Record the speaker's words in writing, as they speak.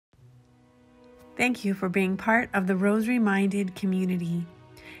Thank you for being part of the Rosary-minded community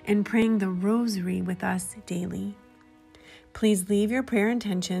and praying the Rosary with us daily. Please leave your prayer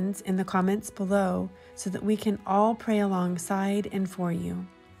intentions in the comments below so that we can all pray alongside and for you.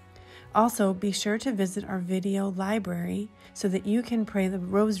 Also, be sure to visit our video library so that you can pray the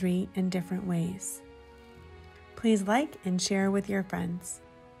Rosary in different ways. Please like and share with your friends.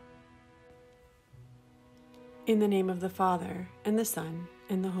 In the name of the Father, and the Son,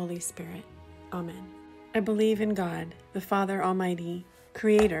 and the Holy Spirit. Amen. I believe in God, the Father Almighty,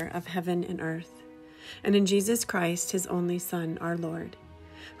 creator of heaven and earth, and in Jesus Christ, his only Son, our Lord,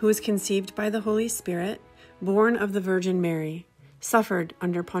 who was conceived by the Holy Spirit, born of the Virgin Mary, suffered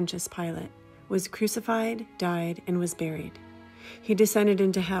under Pontius Pilate, was crucified, died, and was buried. He descended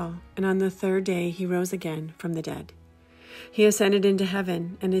into hell, and on the third day he rose again from the dead. He ascended into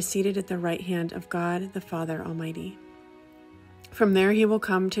heaven and is seated at the right hand of God, the Father Almighty. From there he will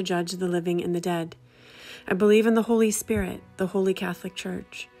come to judge the living and the dead. I believe in the Holy Spirit, the Holy Catholic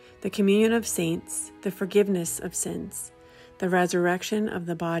Church, the communion of saints, the forgiveness of sins, the resurrection of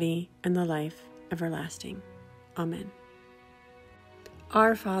the body, and the life everlasting. Amen.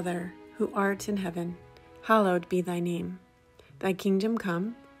 Our Father, who art in heaven, hallowed be thy name. Thy kingdom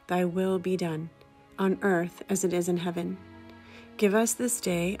come, thy will be done, on earth as it is in heaven. Give us this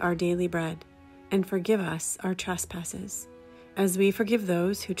day our daily bread, and forgive us our trespasses, as we forgive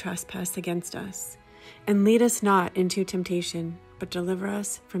those who trespass against us. And lead us not into temptation, but deliver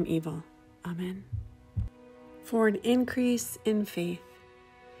us from evil. Amen. For an increase in faith.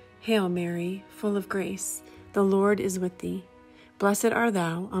 Hail Mary, full of grace, the Lord is with thee. Blessed art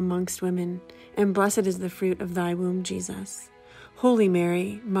thou amongst women, and blessed is the fruit of thy womb, Jesus. Holy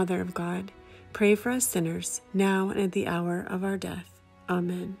Mary, Mother of God, pray for us sinners, now and at the hour of our death.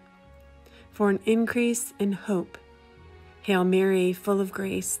 Amen. For an increase in hope. Hail Mary, full of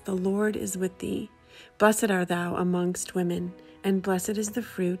grace, the Lord is with thee. Blessed art thou amongst women, and blessed is the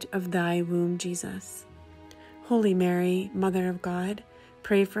fruit of thy womb, Jesus. Holy Mary, Mother of God,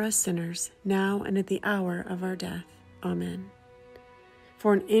 pray for us sinners, now and at the hour of our death. Amen.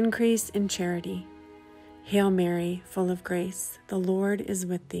 For an increase in charity. Hail Mary, full of grace, the Lord is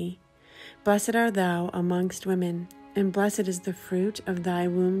with thee. Blessed art thou amongst women, and blessed is the fruit of thy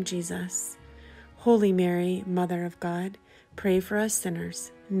womb, Jesus. Holy Mary, Mother of God, pray for us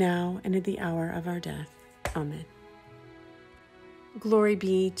sinners, now and at the hour of our death. Amen. Glory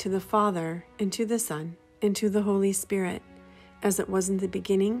be to the Father, and to the Son, and to the Holy Spirit, as it was in the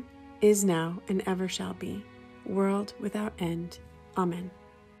beginning, is now, and ever shall be, world without end. Amen.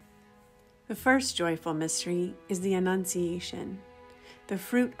 The first joyful mystery is the Annunciation. The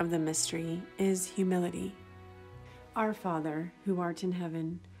fruit of the mystery is humility. Our Father, who art in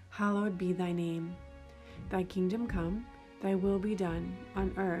heaven, hallowed be thy name. Thy kingdom come, thy will be done,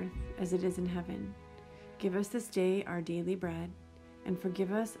 on earth as it is in heaven. Give us this day our daily bread, and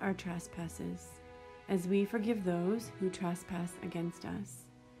forgive us our trespasses, as we forgive those who trespass against us.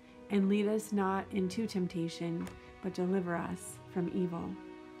 And lead us not into temptation, but deliver us from evil.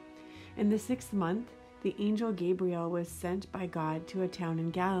 In the 6th month, the angel Gabriel was sent by God to a town in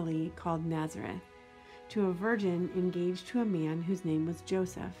Galilee called Nazareth, to a virgin engaged to a man whose name was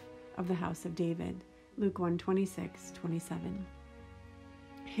Joseph, of the house of David. Luke 1:26-27.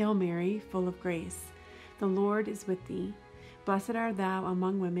 Hail Mary, full of grace, the Lord is with thee. Blessed art thou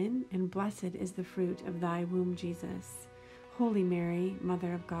among women, and blessed is the fruit of thy womb, Jesus. Holy Mary,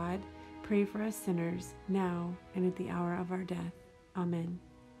 Mother of God, pray for us sinners, now and at the hour of our death. Amen.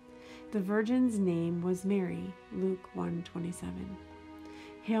 The virgin's name was Mary. Luke 1:27.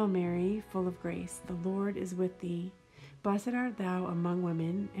 Hail Mary, full of grace, the Lord is with thee. Blessed art thou among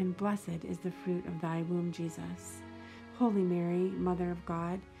women, and blessed is the fruit of thy womb, Jesus. Holy Mary, Mother of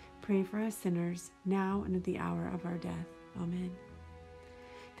God, pray for us sinners, now and at the hour of our death. Amen.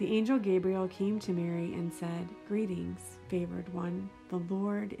 The angel Gabriel came to Mary and said, Greetings, favored one, the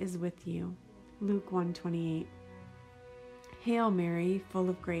Lord is with you. Luke 1:28. Hail Mary, full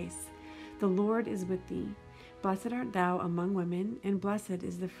of grace, the Lord is with thee. Blessed art thou among women, and blessed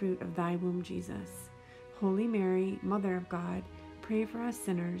is the fruit of thy womb, Jesus. Holy Mary, Mother of God, pray for us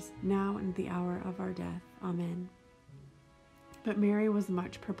sinners, now and at the hour of our death. Amen. But Mary was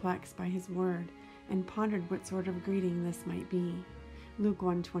much perplexed by his word, and pondered what sort of greeting this might be. Luke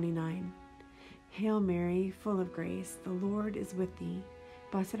 1:29. Hail Mary, full of grace, the Lord is with thee.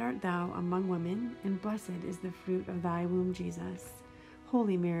 Blessed art thou among women, and blessed is the fruit of thy womb, Jesus.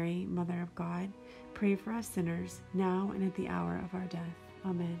 Holy Mary, Mother of God, pray for us sinners, now and at the hour of our death.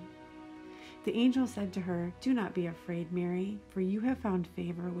 Amen. The angel said to her, Do not be afraid, Mary, for you have found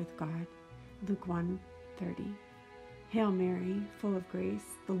favor with God. Luke 1:30. Hail Mary, full of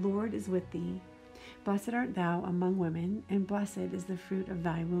grace, the Lord is with thee. Blessed art thou among women, and blessed is the fruit of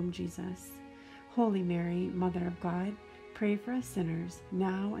thy womb, Jesus. Holy Mary, Mother of God, pray for us sinners,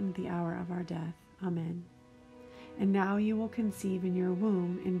 now and at the hour of our death. Amen. And now you will conceive in your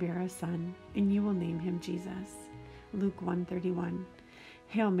womb and bear a son, and you will name him Jesus. Luke 1:31.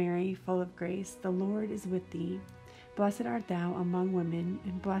 Hail Mary, full of grace, the Lord is with thee. Blessed art thou among women,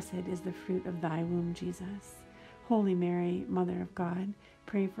 and blessed is the fruit of thy womb, Jesus. Holy Mary, Mother of God,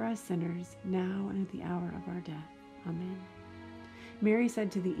 pray for us sinners, now and at the hour of our death. Amen. Mary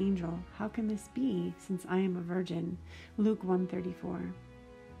said to the angel, How can this be, since I am a virgin? Luke 1:34.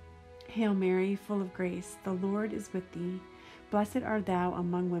 Hail Mary, full of grace, the Lord is with thee. Blessed art thou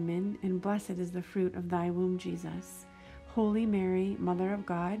among women, and blessed is the fruit of thy womb, Jesus. Holy Mary, Mother of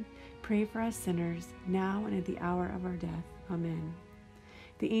God, pray for us sinners, now and at the hour of our death. Amen.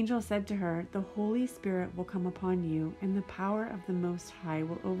 The angel said to her, The Holy Spirit will come upon you, and the power of the Most High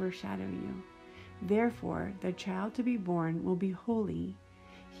will overshadow you. Therefore, the child to be born will be holy.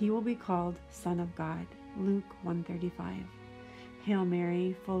 He will be called Son of God. Luke 1:35. Hail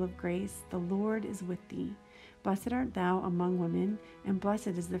Mary, full of grace, the Lord is with thee. Blessed art thou among women, and blessed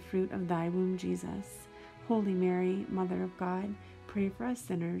is the fruit of thy womb, Jesus. Holy Mary, Mother of God, pray for us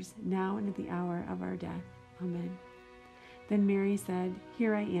sinners, now and at the hour of our death. Amen. Then Mary said,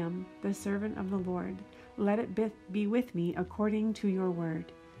 Here I am, the servant of the Lord. Let it be with me according to your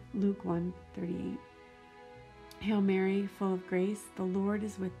word. Luke 1:38. Hail Mary, full of grace, the Lord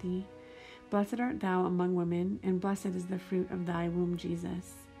is with thee. Blessed art thou among women, and blessed is the fruit of thy womb,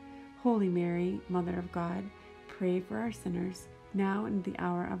 Jesus. Holy Mary, Mother of God, pray for our sinners, now and at the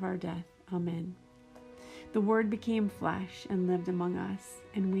hour of our death. Amen. The Word became flesh and lived among us,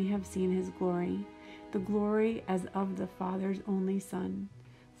 and we have seen his glory, the glory as of the Father's only Son,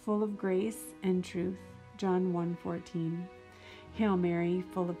 full of grace and truth. John 1:14. Hail Mary,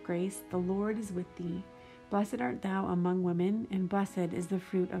 full of grace, the Lord is with thee. Blessed art thou among women, and blessed is the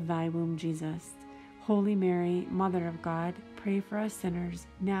fruit of thy womb, Jesus. Holy Mary, Mother of God, pray for us sinners,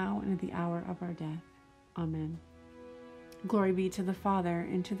 now and at the hour of our death. Amen. Glory be to the Father,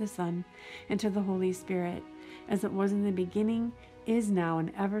 and to the Son, and to the Holy Spirit, as it was in the beginning, is now,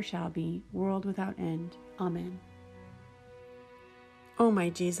 and ever shall be, world without end. Amen. O my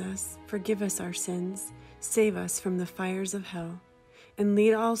Jesus, forgive us our sins, save us from the fires of hell, and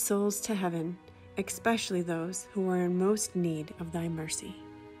lead all souls to heaven, especially those who are in most need of thy mercy.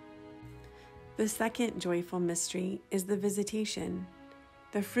 The second joyful mystery is the Visitation.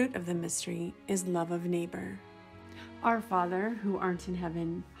 The fruit of the mystery is love of neighbor. Our Father, who art in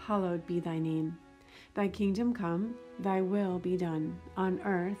heaven, hallowed be thy name. Thy kingdom come, thy will be done, on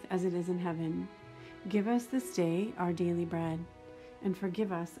earth as it is in heaven. Give us this day our daily bread, and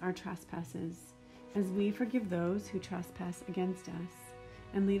forgive us our trespasses, as we forgive those who trespass against us.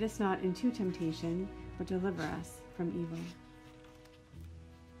 And lead us not into temptation, but deliver us from evil.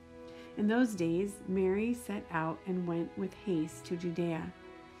 In those days, Mary set out and went with haste to Judea,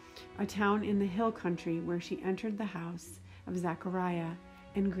 a town in the hill country, where she entered the house of Zechariah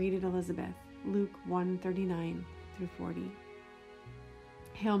and greeted Elizabeth. Luke 1:39-40.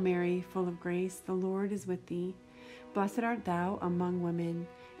 Hail Mary, full of grace, the Lord is with thee. Blessed art thou among women,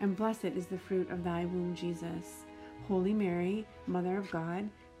 and blessed is the fruit of thy womb, Jesus. Holy Mary, Mother of God,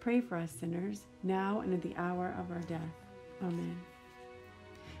 pray for us sinners, now and at the hour of our death. Amen.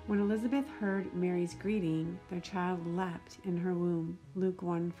 When Elizabeth heard Mary's greeting, the child leapt in her womb. Luke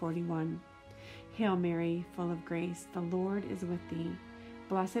 1:41. Hail Mary, full of grace, the Lord is with thee.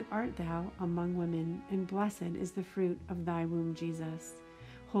 Blessed art thou among women, and blessed is the fruit of thy womb, Jesus.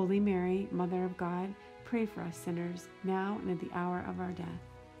 Holy Mary, Mother of God, pray for us sinners, now and at the hour of our death.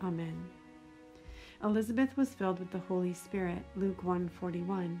 Amen. Elizabeth was filled with the Holy Spirit. Luke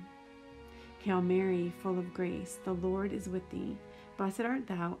 1:41. Hail Mary, full of grace, the Lord is with thee. Blessed art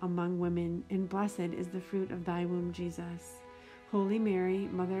thou among women, and blessed is the fruit of thy womb, Jesus. Holy Mary,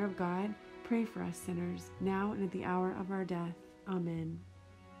 Mother of God, pray for us sinners, now and at the hour of our death. Amen.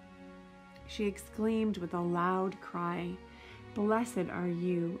 She exclaimed with a loud cry, Blessed are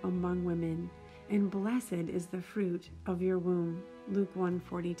you among women, and blessed is the fruit of your womb. Luke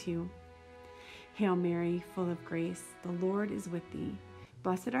 1:42. Hail Mary, full of grace, the Lord is with thee.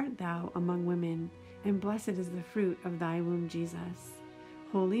 Blessed art thou among women, and blessed is the fruit of thy womb, Jesus.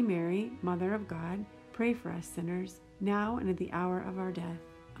 Holy Mary, Mother of God, pray for us sinners, now and at the hour of our death.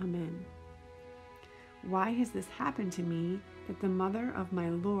 Amen. Why has this happened to me, that the mother of my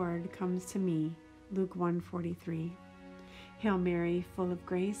Lord comes to me? Luke 1:43. Hail Mary, full of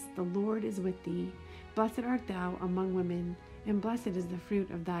grace, the Lord is with thee. Blessed art thou among women, and blessed is the fruit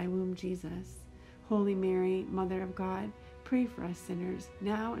of thy womb, Jesus. Holy Mary, Mother of God, pray for us sinners,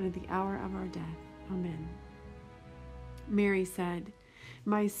 now and at the hour of our death. Amen. Mary said,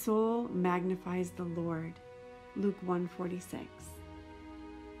 "My soul magnifies the Lord." Luke 1:46.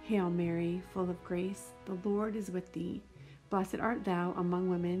 Hail Mary, full of grace, the Lord is with thee. Blessed art thou among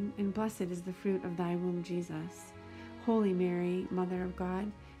women, and blessed is the fruit of thy womb, Jesus. Holy Mary, Mother of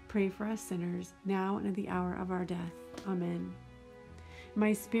God, pray for us sinners, now and at the hour of our death. Amen.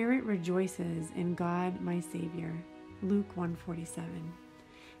 My spirit rejoices in God my Savior. Luke 1:47.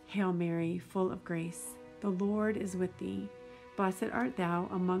 Hail Mary, full of grace, the Lord is with thee. Blessed art thou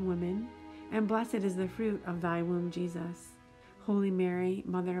among women, and blessed is the fruit of thy womb, Jesus. Holy Mary,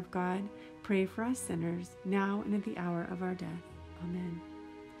 Mother of God, pray for us sinners, now and at the hour of our death. Amen.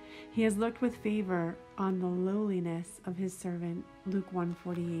 He has looked with favor on the lowliness of his servant. Luke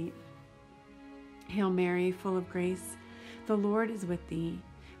 1:48. Hail Mary, full of grace, the Lord is with thee.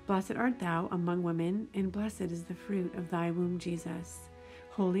 Blessed art thou among women, and blessed is the fruit of thy womb, Jesus.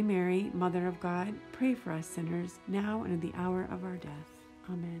 Holy Mary, Mother of God, pray for us sinners, now and at the hour of our death.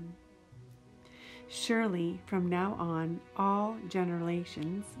 Amen. Surely from now on all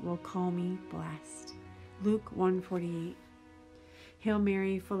generations will call me blessed. Luke 1:48. Hail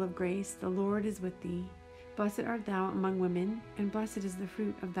Mary, full of grace, the Lord is with thee. Blessed art thou among women, and blessed is the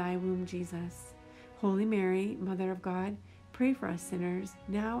fruit of thy womb, Jesus. Holy Mary, Mother of God, pray for us sinners,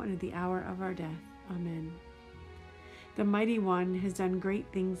 now and at the hour of our death. Amen. The Mighty One has done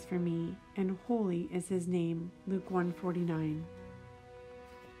great things for me, and holy is his name. Luke 1:49.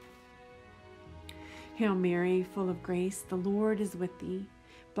 Hail Mary, full of grace, the Lord is with thee.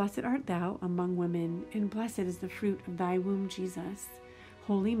 Blessed art thou among women, and blessed is the fruit of thy womb, Jesus.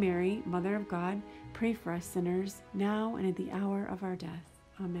 Holy Mary, Mother of God, pray for us sinners, now and at the hour of our death.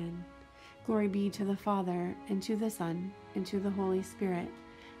 Amen. Glory be to the Father, and to the Son, and to the Holy Spirit,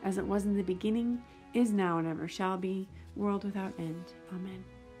 as it was in the beginning, is now, and ever shall be, world without end. Amen.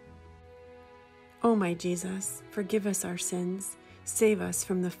 O my Jesus, forgive us our sins, save us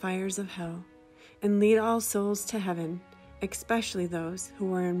from the fires of hell, and lead all souls to heaven, especially those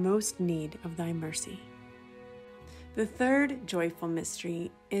who are in most need of thy mercy. The third joyful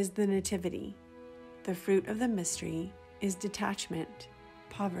mystery is the Nativity. The fruit of the mystery is detachment,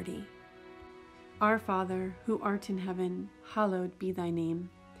 poverty. Our Father, who art in heaven, hallowed be thy name.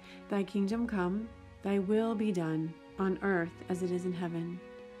 Thy kingdom come, thy will be done, on earth as it is in heaven.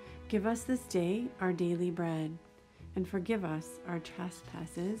 Give us this day our daily bread, and forgive us our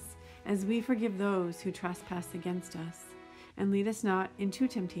trespasses, as we forgive those who trespass against us. And lead us not into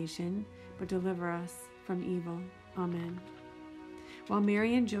temptation, but deliver us from evil. Amen. While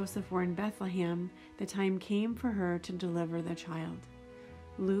Mary and Joseph were in Bethlehem, the time came for her to deliver the child.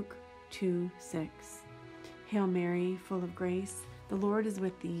 Luke 2:6. Hail Mary, full of grace, the Lord is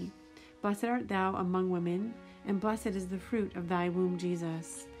with thee. Blessed art thou among women, and blessed is the fruit of thy womb,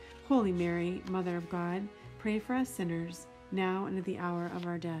 Jesus. Holy Mary, Mother of God, pray for us sinners, now and at the hour of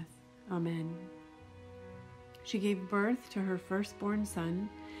our death. Amen. She gave birth to her firstborn son,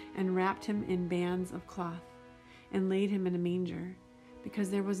 and wrapped him in bands of cloth, and laid him in a manger, because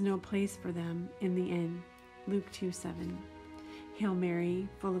there was no place for them in the inn. Luke 2:7. Hail Mary,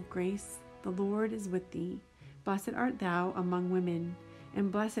 full of grace, the Lord is with thee. Blessed art thou among women,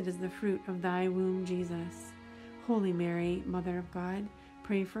 and blessed is the fruit of thy womb, Jesus. Holy Mary, Mother of God,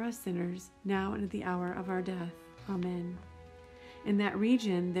 pray for us sinners, now and at the hour of our death. Amen. In that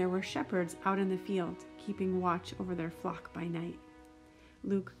region there were shepherds out in the field, keeping watch over their flock by night.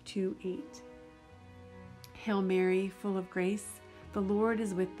 Luke 2:8. Hail Mary, full of grace, the Lord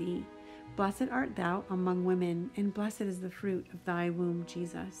is with thee. Blessed art thou among women, and blessed is the fruit of thy womb,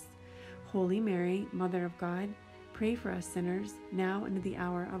 Jesus. Holy Mary, Mother of God, pray for us sinners, now and at the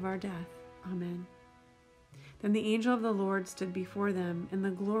hour of our death. Amen. Then the angel of the Lord stood before them, and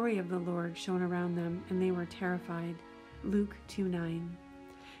the glory of the Lord shone around them, and they were terrified. Luke 2:9.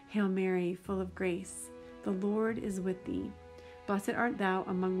 Hail Mary, full of grace, the Lord is with thee. Blessed art thou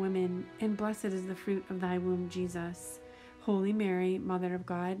among women, and blessed is the fruit of thy womb, Jesus. Holy Mary, Mother of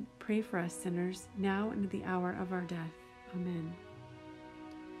God, pray for us sinners, now and at the hour of our death. Amen.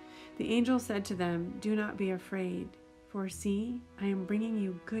 The angel said to them, "Do not be afraid, for see, I am bringing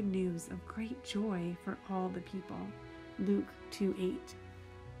you good news of great joy for all the people." Luke 2:8.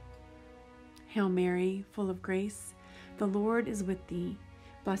 Hail Mary, full of grace, the Lord is with thee.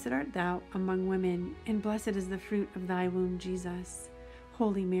 Blessed art thou among women, and blessed is the fruit of thy womb, Jesus.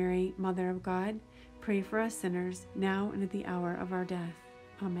 Holy Mary, Mother of God, pray for us sinners, now and at the hour of our death.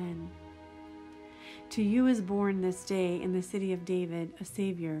 Amen. To you is born this day in the city of David a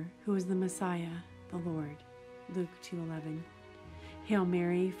Savior, who is the Messiah, the Lord. Luke 2:11. Hail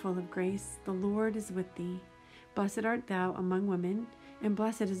Mary, full of grace, the Lord is with thee. Blessed art thou among women, and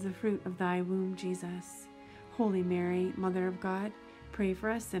blessed is the fruit of thy womb, Jesus. Holy Mary, Mother of God, pray for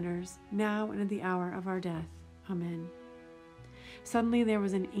us sinners, now and at the hour of our death. Amen. Suddenly there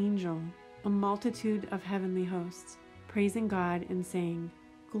was an angel, a multitude of heavenly hosts, praising God and saying,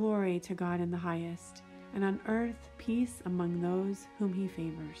 Glory to God in the highest, and on earth peace among those whom he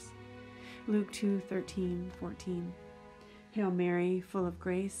favors. Luke 2:13-14. Hail Mary, full of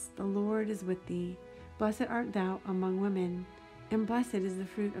grace, the Lord is with thee. Blessed art thou among women, and blessed is the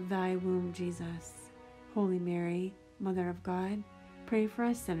fruit of thy womb, Jesus. Holy Mary, Mother of God, pray for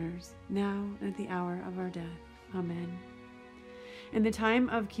us sinners, now and at the hour of our death. Amen. In the time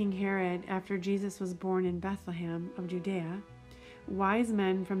of King Herod, after Jesus was born in Bethlehem of Judea, wise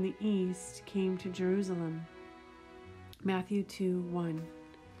men from the east came to Jerusalem. Matthew 2:1.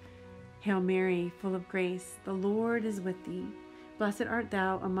 Hail Mary, full of grace, the Lord is with thee. Blessed art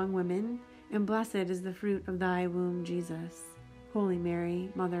thou among women, and blessed is the fruit of thy womb, Jesus. Holy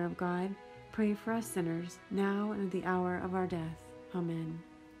Mary, Mother of God, pray for us sinners, now and at the hour of our death. Amen.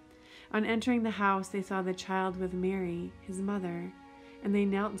 On entering the house, they saw the child with Mary, his mother, and they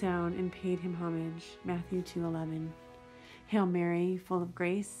knelt down and paid him homage. Matthew 2:11. Hail Mary, full of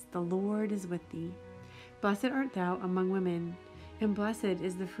grace, the Lord is with thee. Blessed art thou among women, and blessed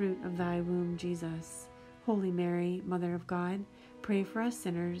is the fruit of thy womb, Jesus. Holy Mary, Mother of God, pray for us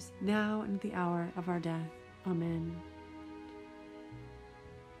sinners, now and at the hour of our death. Amen.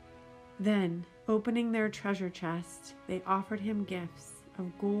 Then, opening their treasure chest, they offered him gifts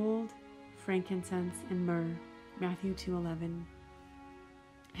of gold, frankincense, and myrrh. Matthew 2:11.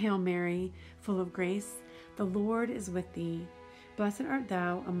 Hail Mary, full of grace, the Lord is with thee. Blessed art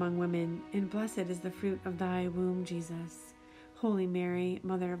thou among women, and blessed is the fruit of thy womb, Jesus. Holy Mary,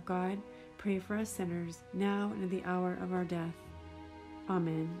 Mother of God, pray for us sinners, now and at the hour of our death.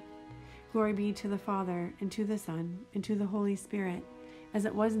 Amen. Glory be to the Father, and to the Son, and to the Holy Spirit, as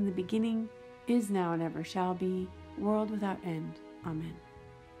it was in the beginning, is now, and ever shall be, world without end. Amen.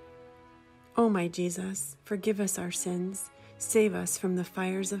 O my Jesus, forgive us our sins, save us from the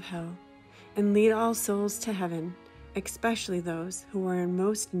fires of hell, and lead all souls to heaven, especially those who are in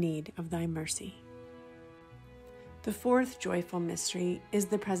most need of thy mercy. The fourth joyful mystery is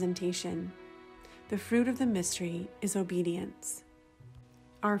the presentation. The fruit of the mystery is obedience.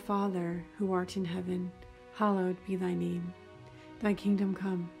 Our Father, who art in heaven, hallowed be thy name. Thy kingdom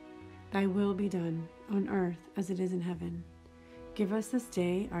come, thy will be done, on earth as it is in heaven. Give us this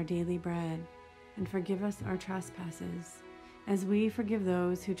day our daily bread, and forgive us our trespasses, as we forgive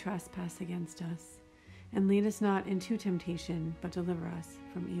those who trespass against us. And lead us not into temptation, but deliver us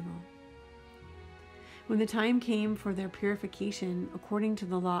from evil. When the time came for their purification according to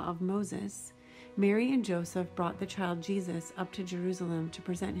the law of Moses, Mary and Joseph brought the child Jesus up to Jerusalem to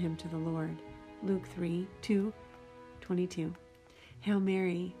present him to the Lord. Luke 3:2-22. Hail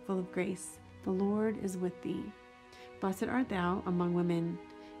Mary, full of grace, the Lord is with thee. Blessed art thou among women,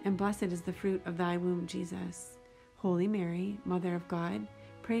 and blessed is the fruit of thy womb, Jesus. Holy Mary, Mother of God,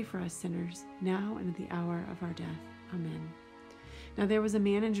 pray for us sinners, now and at the hour of our death. Amen. Now there was a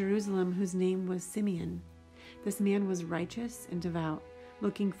man in Jerusalem whose name was Simeon. This man was righteous and devout,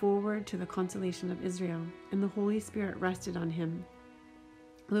 looking forward to the consolation of Israel, and the Holy Spirit rested on him.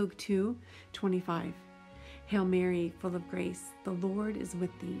 Luke 2:25. Hail Mary, full of grace, the Lord is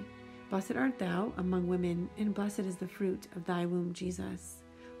with thee. Blessed art thou among women, and blessed is the fruit of thy womb, Jesus.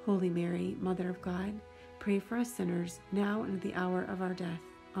 Holy Mary, Mother of God, pray for us sinners, now and at the hour of our death.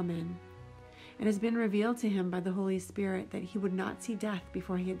 Amen. It has been revealed to him by the Holy Spirit that he would not see death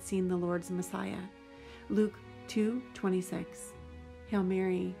before he had seen the Lord's Messiah. Luke 2:26. Hail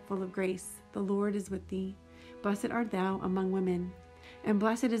Mary, full of grace, the Lord is with thee. Blessed art thou among women, and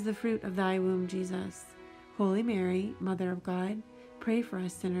blessed is the fruit of thy womb, Jesus. Holy Mary, Mother of God, pray for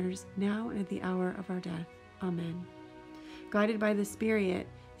us sinners, now and at the hour of our death. Amen. Guided by the Spirit,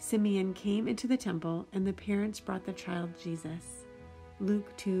 Simeon came into the temple, and the parents brought the child Jesus.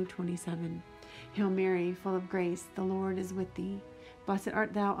 Luke 2:27. Hail Mary, full of grace, the Lord is with thee. Blessed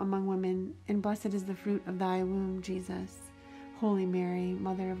art thou among women, and blessed is the fruit of thy womb, Jesus. Holy Mary,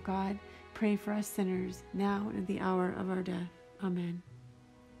 Mother of God, pray for us sinners, now and at the hour of our death. Amen.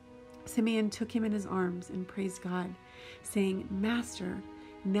 Simeon took him in his arms and praised God, saying, Master,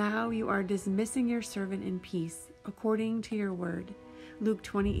 now you are dismissing your servant in peace, according to your word. Luke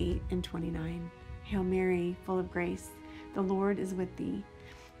 28:29. Hail Mary, full of grace, the Lord is with thee.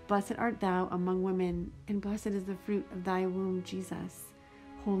 Blessed art thou among women, and blessed is the fruit of thy womb, Jesus.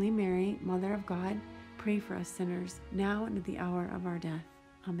 Holy Mary, Mother of God, pray for us sinners, now and at the hour of our death.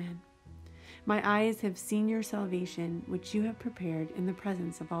 Amen. My eyes have seen your salvation, which you have prepared in the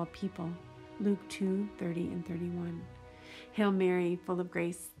presence of all people. Luke 2:30-31. Hail Mary, full of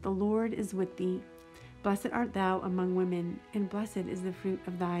grace, the Lord is with thee. Blessed art thou among women, and blessed is the fruit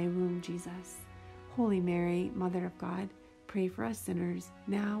of thy womb, Jesus. Holy Mary, Mother of God, pray for us sinners,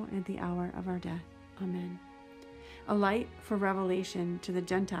 now and at the hour of our death. Amen. A light for revelation to the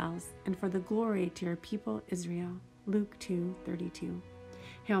Gentiles, and for the glory to your people Israel. Luke 2:32.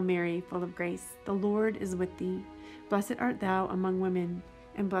 Hail Mary, full of grace, the Lord is with thee. Blessed art thou among women,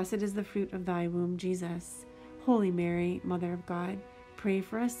 and blessed is the fruit of thy womb, Jesus. Holy Mary, Mother of God, pray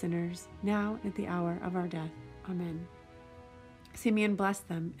for us sinners, now and at the hour of our death. Amen. Simeon blessed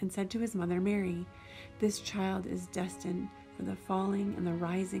them and said to his mother Mary, this child is destined for the falling and the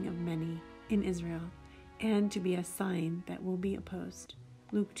rising of many in Israel, and to be a sign that will be opposed.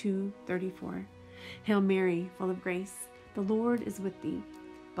 Luke 2:34. Hail Mary, full of grace, the Lord is with thee.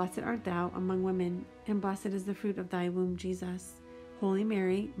 Blessed art thou among women, and blessed is the fruit of thy womb, Jesus. Holy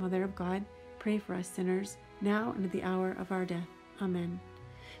Mary, Mother of God, pray for us sinners, now and at the hour of our death. Amen.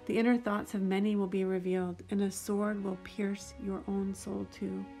 The inner thoughts of many will be revealed, and a sword will pierce your own soul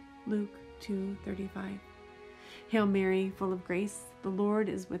too. Luke 2:35. Hail Mary, full of grace, the Lord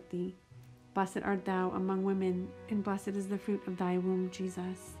is with thee. Blessed art thou among women, and blessed is the fruit of thy womb,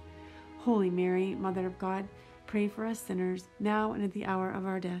 Jesus. Holy Mary, Mother of God, pray for us sinners, now and at the hour of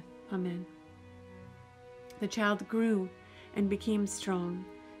our death. Amen. The child grew and became strong,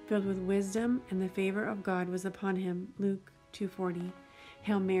 filled with wisdom, and the favor of God was upon him. Luke 2:40.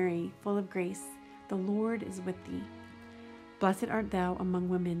 Hail Mary, full of grace, the Lord is with thee. Blessed art thou among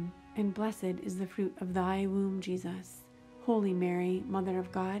women, and blessed is the fruit of thy womb, Jesus. Holy Mary, Mother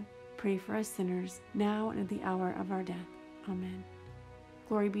of God, pray for us sinners, now and at the hour of our death. Amen.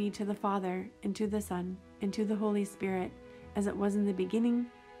 Glory be to the Father, and to the Son, and to the Holy Spirit, as it was in the beginning,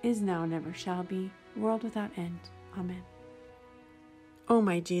 is now, and ever shall be, world without end. Amen. O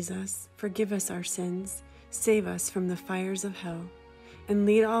my Jesus, forgive us our sins, save us from the fires of hell, and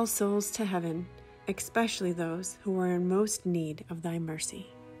lead all souls to heaven, especially those who are in most need of thy mercy.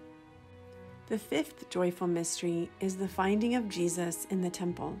 The fifth joyful mystery is the finding of Jesus in the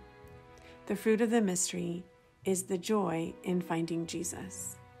temple. The fruit of the mystery is the joy in finding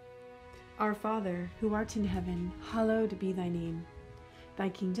Jesus. Our Father, who art in heaven, hallowed be thy name. Thy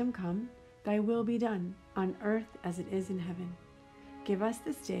kingdom come, thy will be done, on earth as it is in heaven. Give us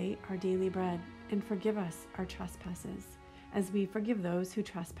this day our daily bread, and forgive us our trespasses, as we forgive those who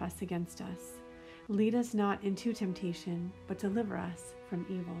trespass against us. Lead us not into temptation, but deliver us from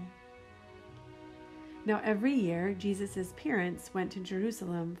evil. Now every year Jesus' parents went to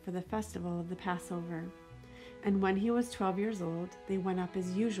Jerusalem for the festival of the Passover. And when he was 12 years old, they went up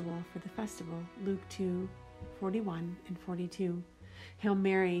as usual for the festival. Luke 2:41 and 42. Hail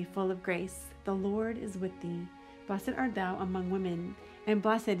Mary, full of grace, the Lord is with thee. Blessed art thou among women, and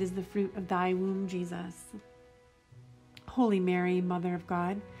blessed is the fruit of thy womb, Jesus. Holy Mary, Mother of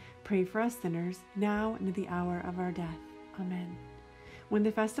God, pray for us sinners, now and at the hour of our death. Amen. When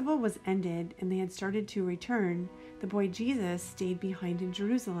the festival was ended and they had started to return, the boy Jesus stayed behind in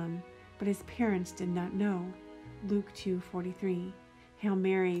Jerusalem, but his parents did not know. Luke 2:43. Hail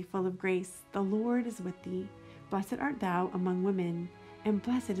Mary, full of grace, the Lord is with thee. Blessed art thou among women, and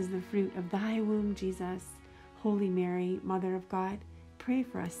blessed is the fruit of thy womb, Jesus. Holy Mary, Mother of God, pray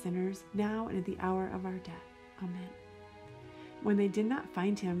for us sinners, now and at the hour of our death. Amen. When they did not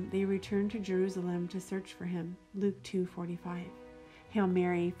find him, they returned to Jerusalem to search for him. Luke 2:45. Hail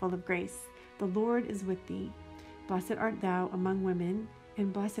Mary, full of grace, the Lord is with thee. Blessed art thou among women,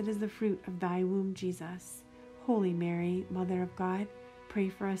 and blessed is the fruit of thy womb, Jesus. Holy Mary, Mother of God, pray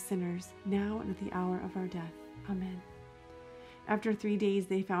for us sinners, now and at the hour of our death. Amen. After 3 days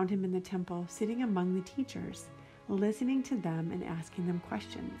they found him in the temple, sitting among the teachers, listening to them and asking them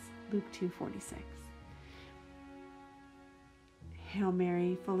questions. Luke 2:46. Hail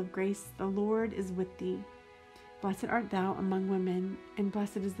Mary, full of grace, the Lord is with thee. Blessed art thou among women, and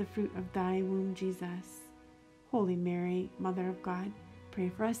blessed is the fruit of thy womb, Jesus. Holy Mary, Mother of God, pray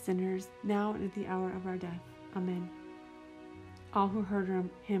for us sinners, now and at the hour of our death. Amen. All who heard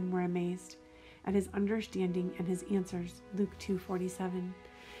him were amazed at his understanding and his answers. Luke 2:47.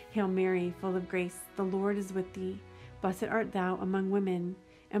 Hail Mary, full of grace, the Lord is with thee. Blessed art thou among women,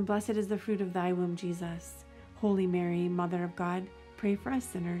 and blessed is the fruit of thy womb, Jesus. Holy Mary, Mother of God, pray for us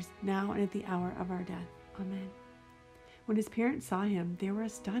sinners, now and at the hour of our death. Amen. When his parents saw him, they were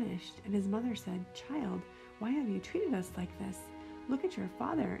astonished, and his mother said, Child, why have you treated us like this? Look at your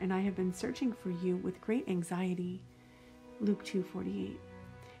father, and I have been searching for you with great anxiety. Luke 2:48.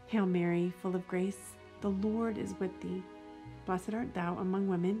 Hail Mary, full of grace, the Lord is with thee. Blessed art thou among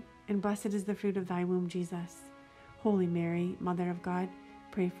women, and blessed is the fruit of thy womb, Jesus. Holy Mary, Mother of God,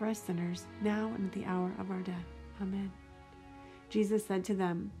 pray for us sinners, now and at the hour of our death. Amen. Jesus said to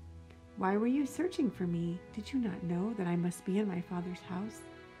them, "Why were you searching for me? Did you not know that I must be in my Father's house?"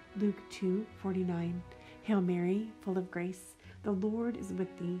 Luke 2:49. Hail Mary, full of grace, the Lord is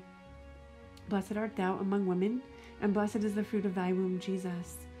with thee. Blessed art thou among women, and blessed is the fruit of thy womb,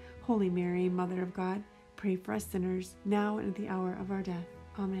 Jesus. Holy Mary, Mother of God, pray for us sinners, now and at the hour of our death.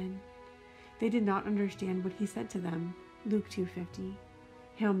 Amen. They did not understand what he said to them. Luke 2:50.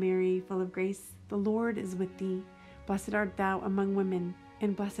 Hail Mary, full of grace, the Lord is with thee. Blessed art thou among women,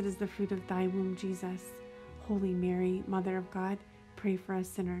 and blessed is the fruit of thy womb, Jesus. Holy Mary, Mother of God, pray for us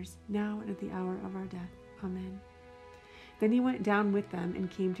sinners, now and at the hour of our death. Amen. Then he went down with them and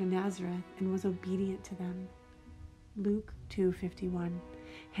came to Nazareth and was obedient to them. Luke 2:51.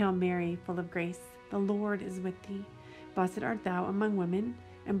 Hail Mary, full of grace, the Lord is with thee. Blessed art thou among women,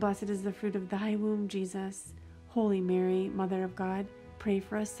 and blessed is the fruit of thy womb, Jesus. Holy Mary, Mother of God, pray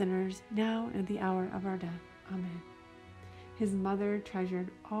for us sinners, now and at the hour of our death. Amen. His mother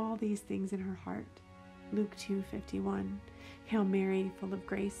treasured all these things in her heart. Luke 2:51. Hail Mary, full of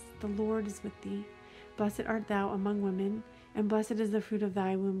grace, the Lord is with thee. Blessed art thou among women, and blessed is the fruit of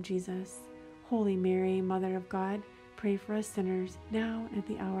thy womb, Jesus. Holy Mary, Mother of God, pray for us sinners, now and at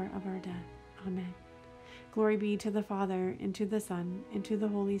the hour of our death. Amen. Glory be to the Father, and to the Son, and to the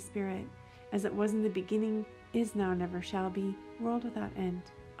Holy Spirit, as it was in the beginning, is now, and ever shall be, world without end.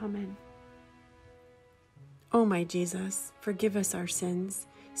 Amen. O my Jesus, forgive us our sins,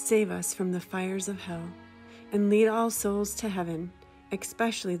 save us from the fires of hell, and lead all souls to heaven,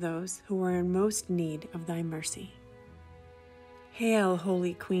 especially those who are in most need of thy mercy. Hail,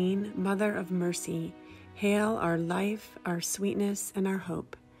 Holy Queen, Mother of Mercy. Hail, our life, our sweetness, and our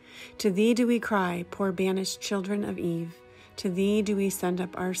hope. To thee do we cry, poor banished children of Eve. To thee do we send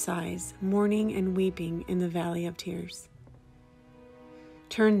up our sighs, mourning and weeping in the valley of tears.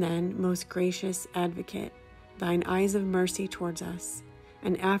 Turn then, most gracious Advocate, thine eyes of mercy towards us,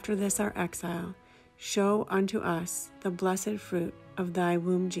 and after this our exile, show unto us the blessed fruit of thy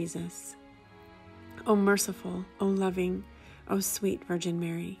womb, Jesus. O merciful, O loving, O sweet Virgin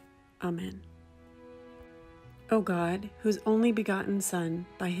Mary. Amen. O God, whose only begotten Son,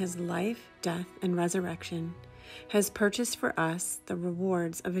 by his life, death, and resurrection, has purchased for us the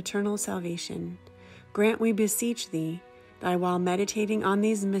rewards of eternal salvation, grant, we beseech thee, that while meditating on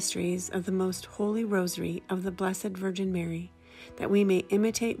these mysteries of the most holy Rosary of the Blessed Virgin Mary, that we may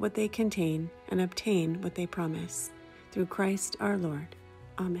imitate what they contain and obtain what they promise. Through Christ our Lord.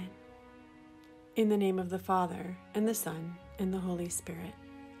 Amen. In the name of the Father, and the Son, and the Holy Spirit.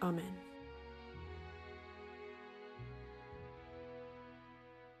 Amen.